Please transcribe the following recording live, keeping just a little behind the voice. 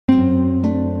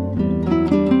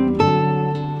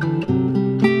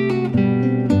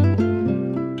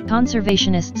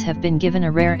Conservationists have been given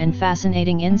a rare and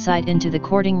fascinating insight into the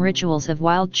courting rituals of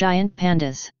wild giant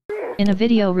pandas. In a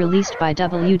video released by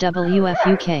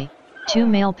WWF-UK, 2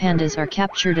 male pandas are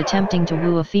captured attempting to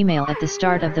woo a female at the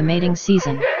start of the mating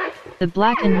season. The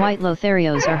black and white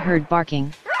lotharios are heard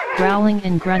barking, growling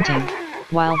and grunting,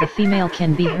 while the female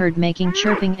can be heard making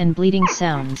chirping and bleating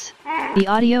sounds. The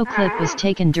audio clip was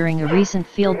taken during a recent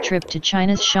field trip to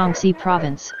China's Shaanxi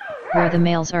Province, where the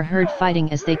males are heard fighting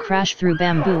as they crash through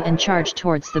bamboo and charge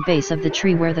towards the base of the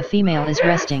tree where the female is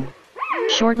resting.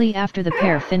 Shortly after the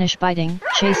pair finish biting,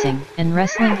 chasing, and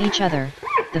wrestling each other,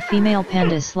 the female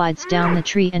panda slides down the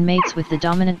tree and mates with the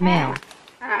dominant male.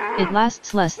 It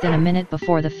lasts less than a minute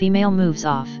before the female moves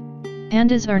off.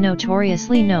 Pandas are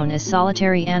notoriously known as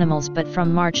solitary animals, but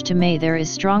from March to May there is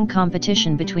strong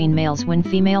competition between males when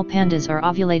female pandas are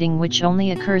ovulating, which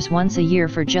only occurs once a year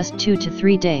for just 2 to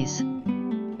 3 days.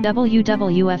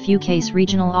 WWF-UK's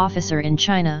regional officer in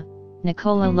China,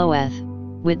 Nicola Loeth,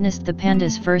 witnessed the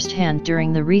pandas firsthand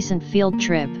during the recent field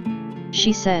trip.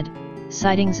 She said,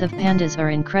 "Sightings of pandas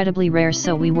are incredibly rare,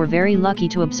 so we were very lucky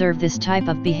to observe this type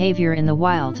of behavior in the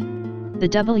wild." The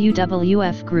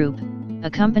WWF group,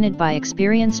 accompanied by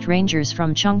experienced rangers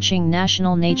from Chongqing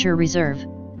National Nature Reserve,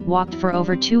 walked for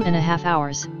over 2.5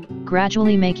 hours,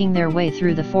 gradually making their way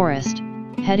through the forest,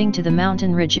 heading to the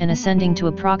mountain ridge and ascending to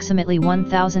approximately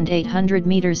 1,800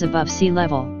 meters above sea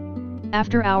level.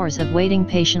 After hours of waiting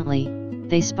patiently,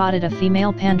 they spotted a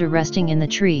female panda resting in the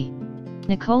tree.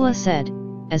 Nicola said,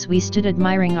 "As we stood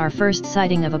admiring our first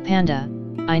sighting of a panda,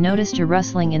 I noticed a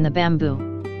rustling in the bamboo.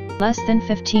 Less than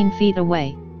 15 feet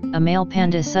away, a male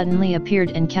panda suddenly appeared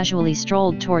and casually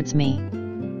strolled towards me.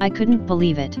 I couldn't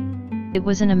believe it. It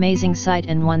was an amazing sight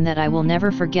and one that I will never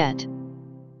forget."